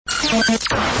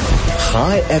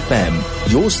High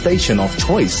FM, your station of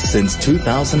choice since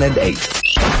 2008.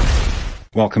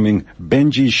 Welcoming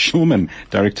Benji Shulman,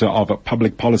 Director of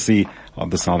Public Policy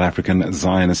of the South African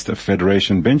Zionist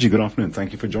Federation. Benji, good afternoon.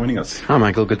 Thank you for joining us. Hi,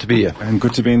 Michael. Good to be here. And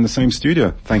good to be in the same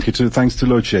studio. Thanks to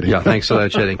load shedding. Yeah, thanks for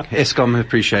load shedding. Eskom,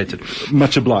 appreciate it.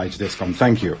 Much obliged, Eskom.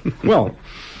 Thank you. Well,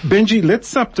 Benji,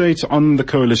 let's update on the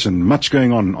coalition. Much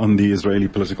going on the Israeli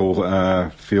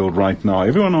political field right now.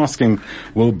 Everyone asking,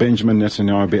 will Benjamin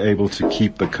Netanyahu be able to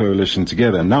keep the coalition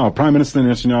together? Now, Prime Minister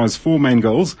Netanyahu's four main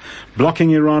goals: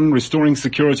 blocking Iran, restoring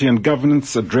security and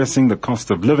governance, addressing the cost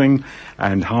of living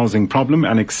and housing problem,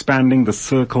 and expanding the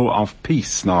circle of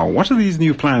peace. Now, what are these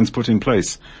new plans put in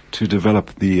place to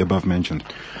develop the above mentioned?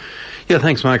 Yeah,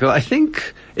 thanks, Michael. I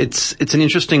think it's an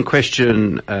interesting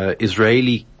question.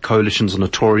 Israeli coalitions are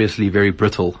notoriously very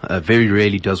brittle. Very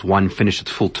rarely does one finish its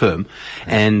full term.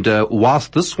 And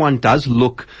whilst this one does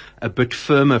look a bit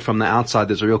firmer from the outside,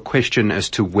 there's a real question as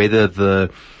to whether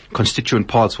the constituent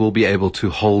parts will be able to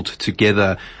hold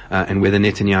together, and whether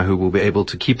Netanyahu will be able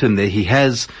to keep them there.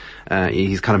 He's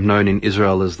kind of known in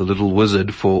Israel as the little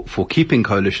wizard for keeping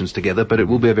coalitions together, but it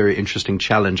will be a very interesting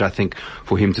challenge, I think,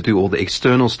 for him to do all the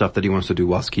external stuff that he wants to do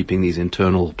whilst keeping these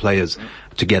internal players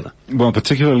together. Well,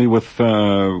 particularly with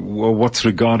what's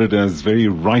regarded as very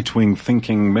right-wing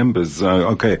thinking members.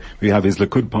 Okay, we have his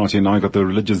Likud party, and now you've got the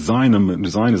religious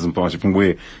Zionism party, from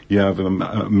where you have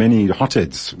many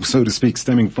hotheads, so to speak,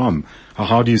 stemming from.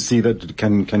 How do you see that?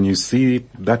 Can you see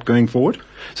that going forward?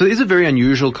 So it is a very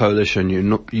unusual coalition.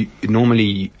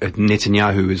 Normally,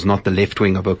 Netanyahu is not the left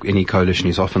wing of any coalition.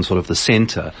 He's often sort of the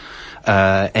center.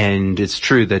 And it's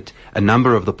true that a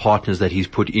number of the partners that he's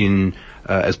put in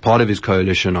as part of his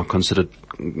coalition are considered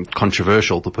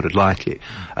controversial, to put it lightly.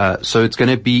 So it's going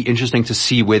to be interesting to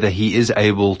see whether he is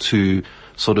able to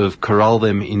sort of corral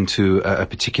them into a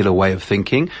particular way of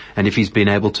thinking, and if he's been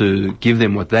able to give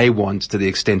them what they want to the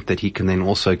extent that he can then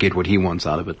also get what he wants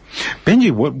out of it. Benji,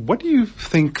 what do you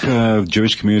think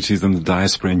Jewish communities in the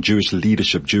diaspora and Jewish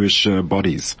leadership, Jewish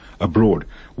bodies abroad,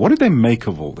 what do they make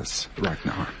of all this right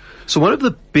now? So one of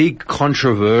the big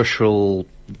controversial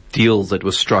deals that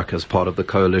was struck as part of the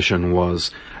coalition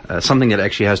was something that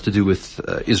actually has to do with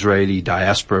Israeli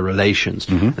diaspora relations.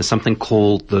 There's something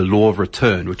called the law of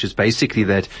return, which is basically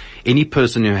that any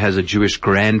person who has a Jewish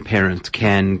grandparent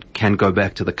can go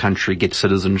back to the country, get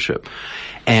citizenship.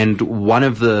 And one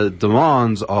of the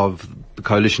demands of the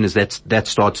coalition is that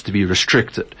starts to be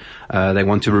restricted. They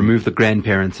want to remove the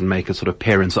grandparents and make it sort of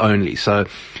parents only. So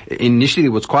initially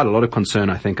there was quite a lot of concern,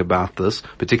 I think, about this,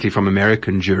 particularly from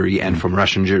American Jewry and from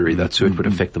Russian Jewry. That's who it would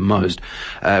affect the most.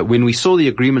 When we saw the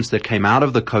agreements that came out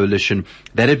of the coalition,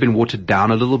 that had been watered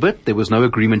down a little bit. There was no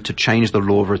agreement to change the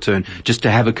law of return, just to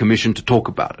have a commission to talk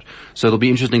about it. So it'll be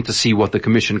interesting to see what the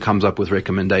commission comes up with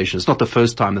recommendations. It's not the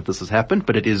first time that this has happened,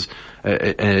 but it is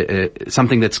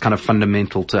something that's kind of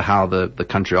fundamental to how the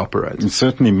country operates. And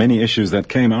certainly many issues that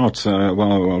came out,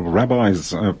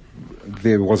 rabbis,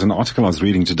 there was an article I was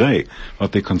reading today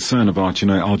about their concern about,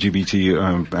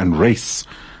 LGBT and race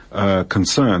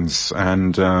concerns.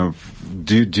 And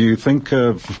do you think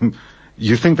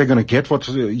you think they're going to get what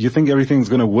you think everything's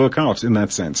going to work out in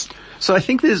that sense? So I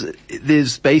think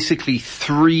there's basically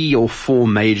 3 or 4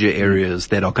 major areas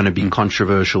that are going to be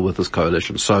controversial with this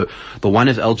coalition. So the one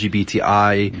is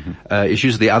LGBTI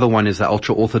issues. The other one is the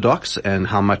ultra-Orthodox and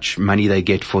how much money they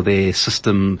get for their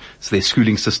system, their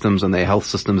schooling systems and their health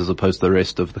systems as opposed to the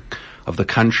rest of the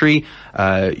country.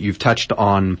 You've touched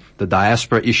on the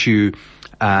diaspora issue.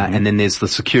 And then there's the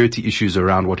security issues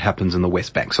around what happens in the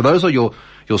West Bank. So those are your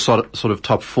sort of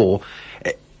top 4.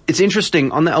 It's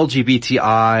interesting on the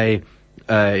LGBTI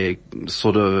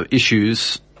sort of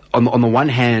issues. On the one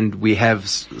hand, we have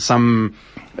some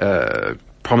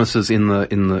promises in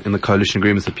the coalition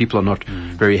agreements that people are not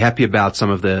very happy about. Some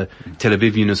of the Tel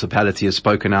Aviv municipality has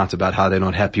spoken out about how they're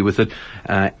not happy with it.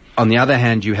 On the other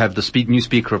hand, you have the new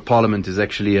Speaker of Parliament is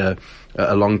actually a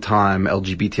long-time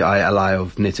LGBTI ally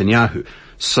of Netanyahu.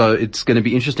 So it's going to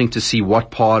be interesting to see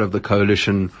what part of the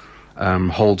coalition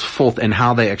holds forth and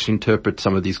how they actually interpret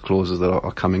some of these clauses that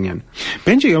are coming in.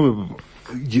 Benji,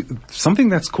 something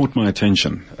that's caught my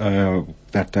attention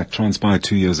that transpired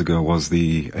 2 years ago was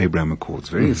the Abraham Accords.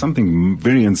 Something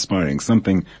very inspiring,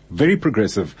 something very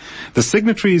progressive. The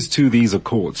signatories to these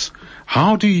accords,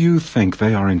 how do you think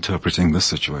they are interpreting this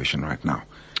situation right now?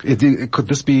 Could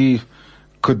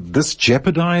this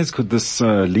jeopardize? Could this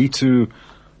lead to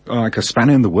like a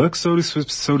spanner in the works, so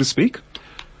to speak?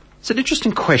 It's an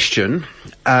interesting question.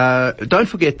 Don't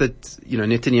forget that,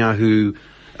 Netanyahu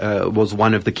was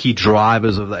one of the key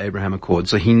drivers of the Abraham Accord.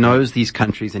 So he knows these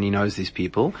countries and he knows these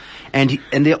people, and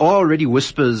there are already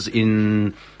whispers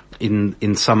in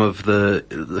some of the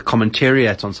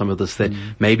commentariat on some of this that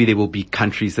maybe there will be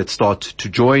countries that start to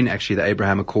join actually the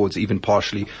Abraham Accords, even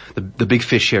partially. The big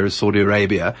fish here is Saudi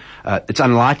Arabia. It's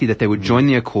unlikely that they would join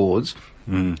the Accords.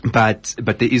 But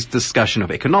there is discussion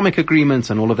of economic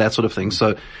agreements and all of that sort of thing.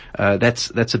 So,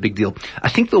 that's a big deal. I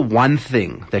think the one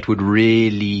thing that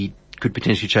could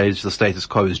potentially change the status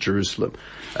quo is Jerusalem.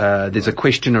 There's a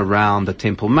question around the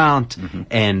Temple Mount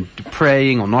and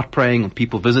praying or not praying or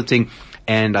people visiting.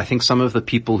 And I think some of the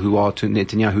people who are to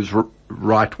Netanyahu's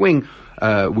right wing,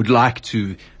 would like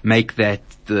to make that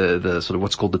the sort of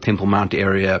what's called the Temple Mount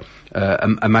area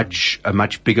a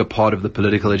much bigger part of the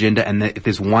political agenda. And if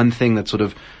there's one thing that sort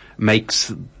of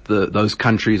makes those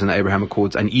countries and the Abraham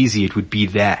Accords uneasy, it would be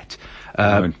that.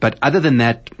 Right. But other than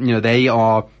that, they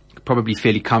are probably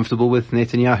fairly comfortable with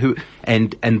Netanyahu,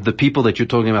 and the people that you're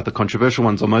talking about, the controversial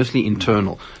ones, are mostly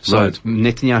internal. So Right.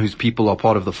 Netanyahu's people are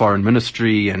part of the foreign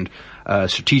ministry and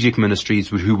strategic ministries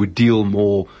who would deal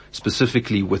more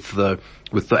specifically with the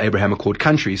Abraham Accord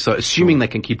countries. So assuming they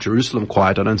can keep Jerusalem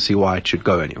quiet, I don't see why it should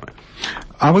go anywhere.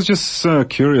 I was just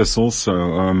curious also.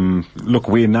 Look,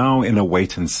 we're now in a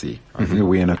wait and see. I think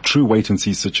we're in a true wait and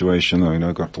see situation.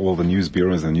 Got all the news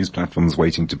bureaus and news platforms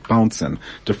waiting to pounce, and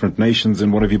different nations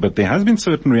and what have you. But there has been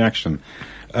certain reaction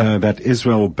that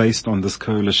Israel, based on this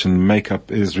coalition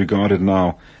makeup, is regarded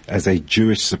now as a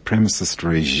Jewish supremacist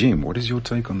regime. What is your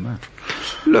take on that?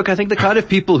 Look, I think the kind of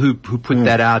people who put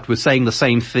that out were saying the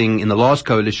same thing in the last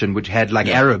coalition, which had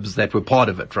Arabs that were part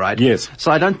of it, right? Yes.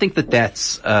 So I don't think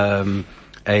that's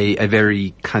a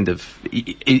very kind of,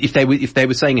 if they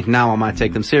were saying it now, I might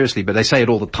take them seriously, but they say it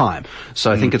all the time.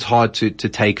 So I think it's hard to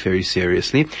take very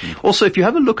seriously. Also, if you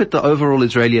have a look at the overall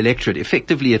Israeli electorate,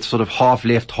 effectively it's sort of half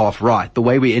left, half right. The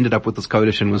way we ended up with this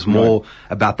coalition was more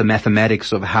about the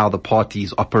mathematics of how the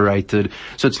parties operated.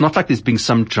 So it's not like there's been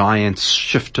some giant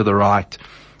shift to the right,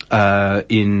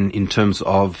 in terms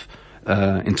of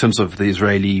the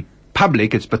Israeli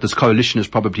public, but this coalition is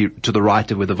probably to the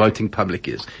right of where the voting public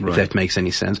is, if that makes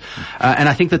any sense. And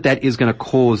I think that is going to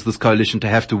cause this coalition to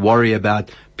have to worry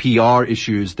about PR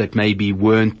issues that maybe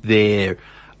weren't there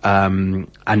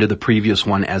under the previous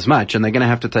one as much, and they're going to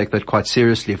have to take that quite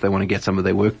seriously if they want to get some of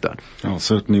their work done. Well,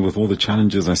 certainly with all the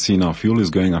challenges I see now, fuel is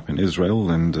going up in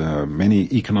Israel, and many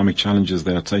economic challenges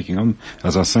they are taking on.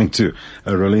 As I was saying to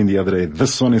Rolene the other day,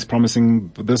 this one is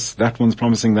promising this, that one's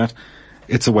promising that.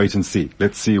 It's a wait and see.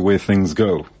 Let's see where things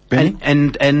go. Benny? But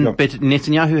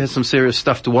Netanyahu has some serious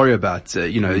stuff to worry about.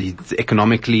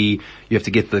 Economically, you have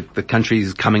to get the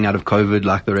countries coming out of COVID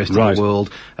like the rest of the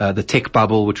world. The tech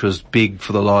bubble, which was big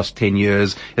for the last 10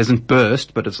 years, hasn't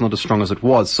burst, but it's not as strong as it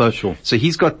was. So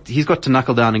he's got to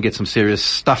knuckle down and get some serious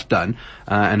stuff done.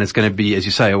 And it's going to be, as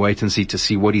you say, a wait and see to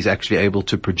see what he's actually able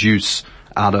to produce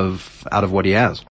out of what he has.